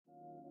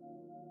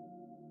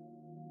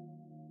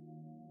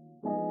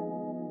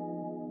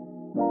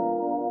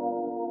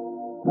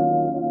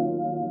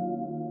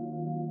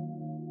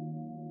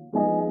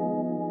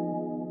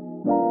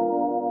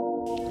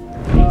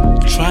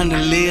Trying to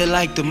live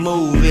like the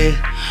movie,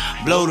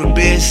 blow the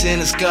best in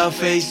a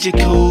Scarface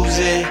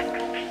jacuzzi.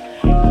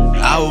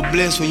 I was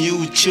blessed when you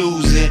were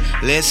choosing.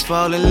 Let's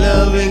fall in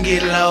love and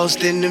get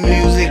lost in the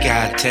music.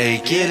 I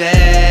take it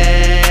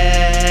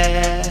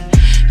as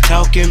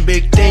talking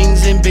big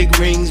things and big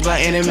rings by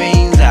any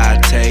means. I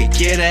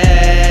take it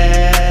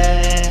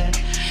as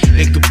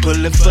nigga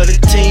pulling for the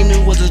team.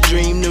 It was a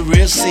dream, the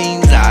real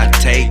scenes. I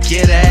take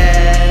it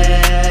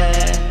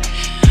as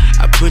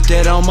I put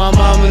that on my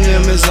mama and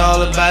them. It's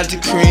all about the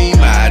cream.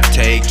 I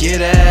take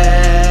it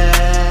as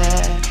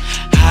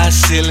high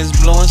ceilings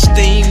blowing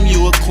steam.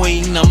 You a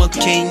queen, I'm a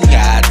king.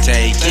 I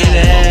take it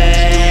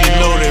as you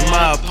know that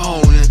my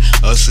opponent,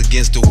 us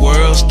against the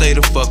world, stay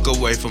the fuck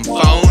away from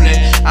phoning.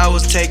 I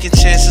was taking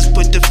chances,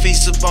 put the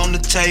feast up on the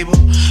table.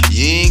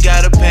 You ain't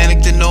gotta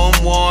panic to know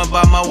I'm worn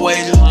by my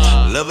wager.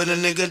 Loving a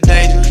nigga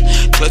dangerous,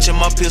 clutching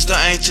my pistol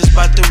anxious,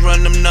 about to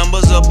run them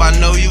numbers up. I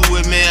know you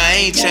with me, I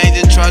ain't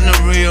changing, trying to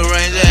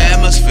rearrange the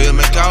atmosphere,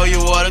 make all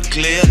your water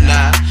clear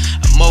now.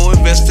 I'm more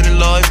invested in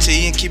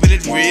loyalty and keeping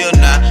it real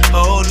now.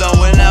 Hold on,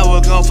 when I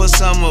was gone for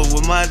summer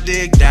with my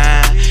dick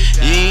down.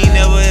 You ain't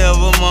never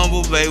ever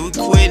mumble, babe, we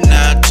quit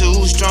now.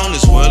 Too strong,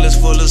 this world is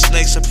full of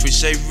snakes, I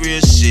appreciate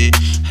real shit.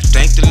 I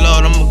thank the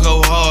Lord, I'ma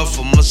go hard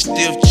for my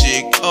stiff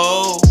chick.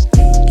 Oh,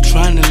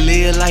 trying to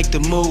live like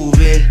the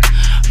movie,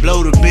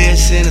 blow the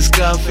best in a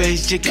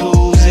Scarface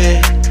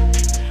jacuzzi.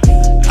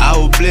 I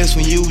was blessed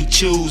when you were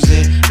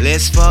choosing.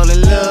 Let's fall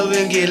in love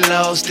and get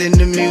lost in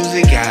the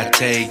music. I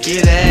take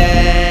it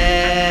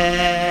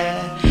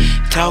as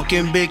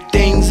talking big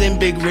things and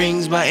big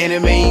rings by any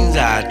means.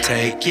 I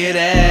take it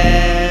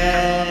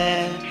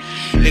as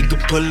nigga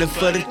pulling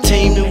for the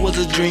team. It was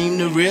a dream,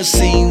 the real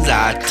scenes.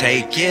 I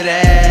take it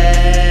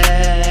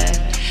as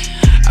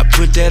I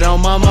put that on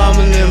my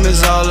mama and them.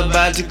 It's all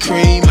about the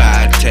cream.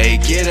 I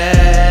take it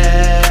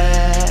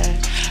as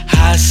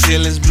high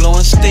ceilings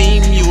blowing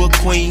steam. You a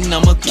queen,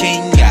 I'm a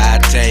king. I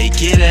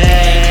take it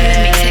as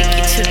let me take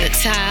you to the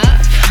top.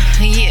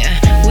 Yeah,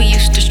 we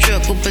used to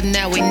struggle, but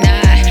now we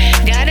not.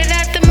 Got it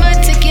out the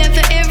mud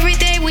together every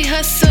day. We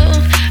hustle.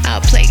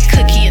 I'll play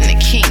cookie in the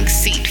king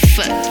seat.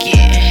 Fuck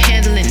yeah,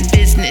 handling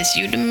business.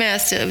 You the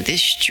master of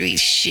this street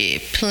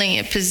shit.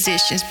 Playing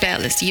positions,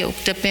 ballast,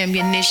 yoked up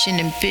ammunition,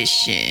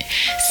 ambition.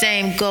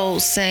 Same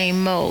goals,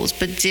 same modes,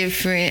 but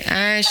different.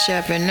 Iron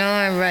sharpen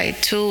iron, right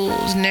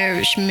tools,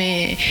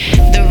 nourishment.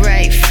 The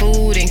right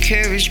food,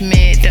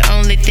 encouragement. The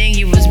only thing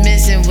you was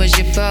missing was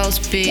your boss,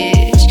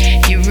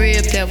 bitch. Your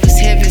rib that was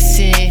heaven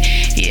sent.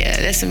 Yeah,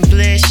 that's some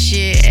blessed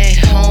shit. At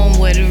home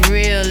where the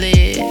real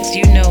is,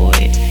 you know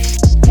it.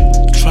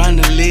 Trying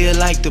to live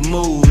like the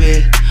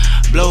movie,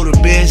 blow the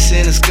best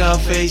in a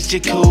Scarface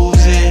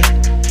jacuzzi.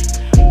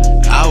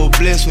 I was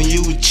blessed when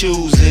you were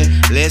choosing.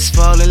 Let's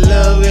fall in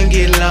love and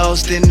get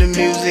lost in the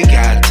music.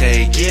 I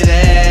take it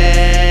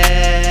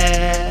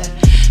as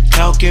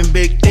talking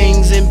big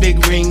things and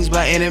big rings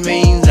by any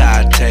means.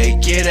 I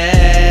take it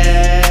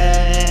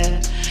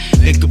as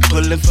nigga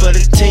pulling for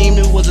the team.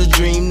 It was a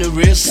dream, the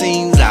real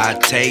scenes. I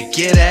take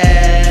it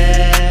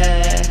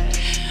as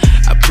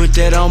I put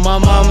that on my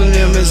mama and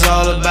them. It's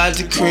all about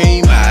the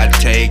cream. I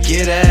take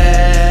it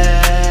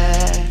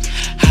as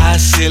high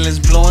ceilings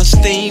blowing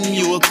steam.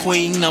 You a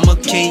queen, I'm a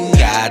king.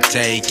 I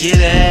take it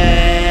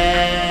as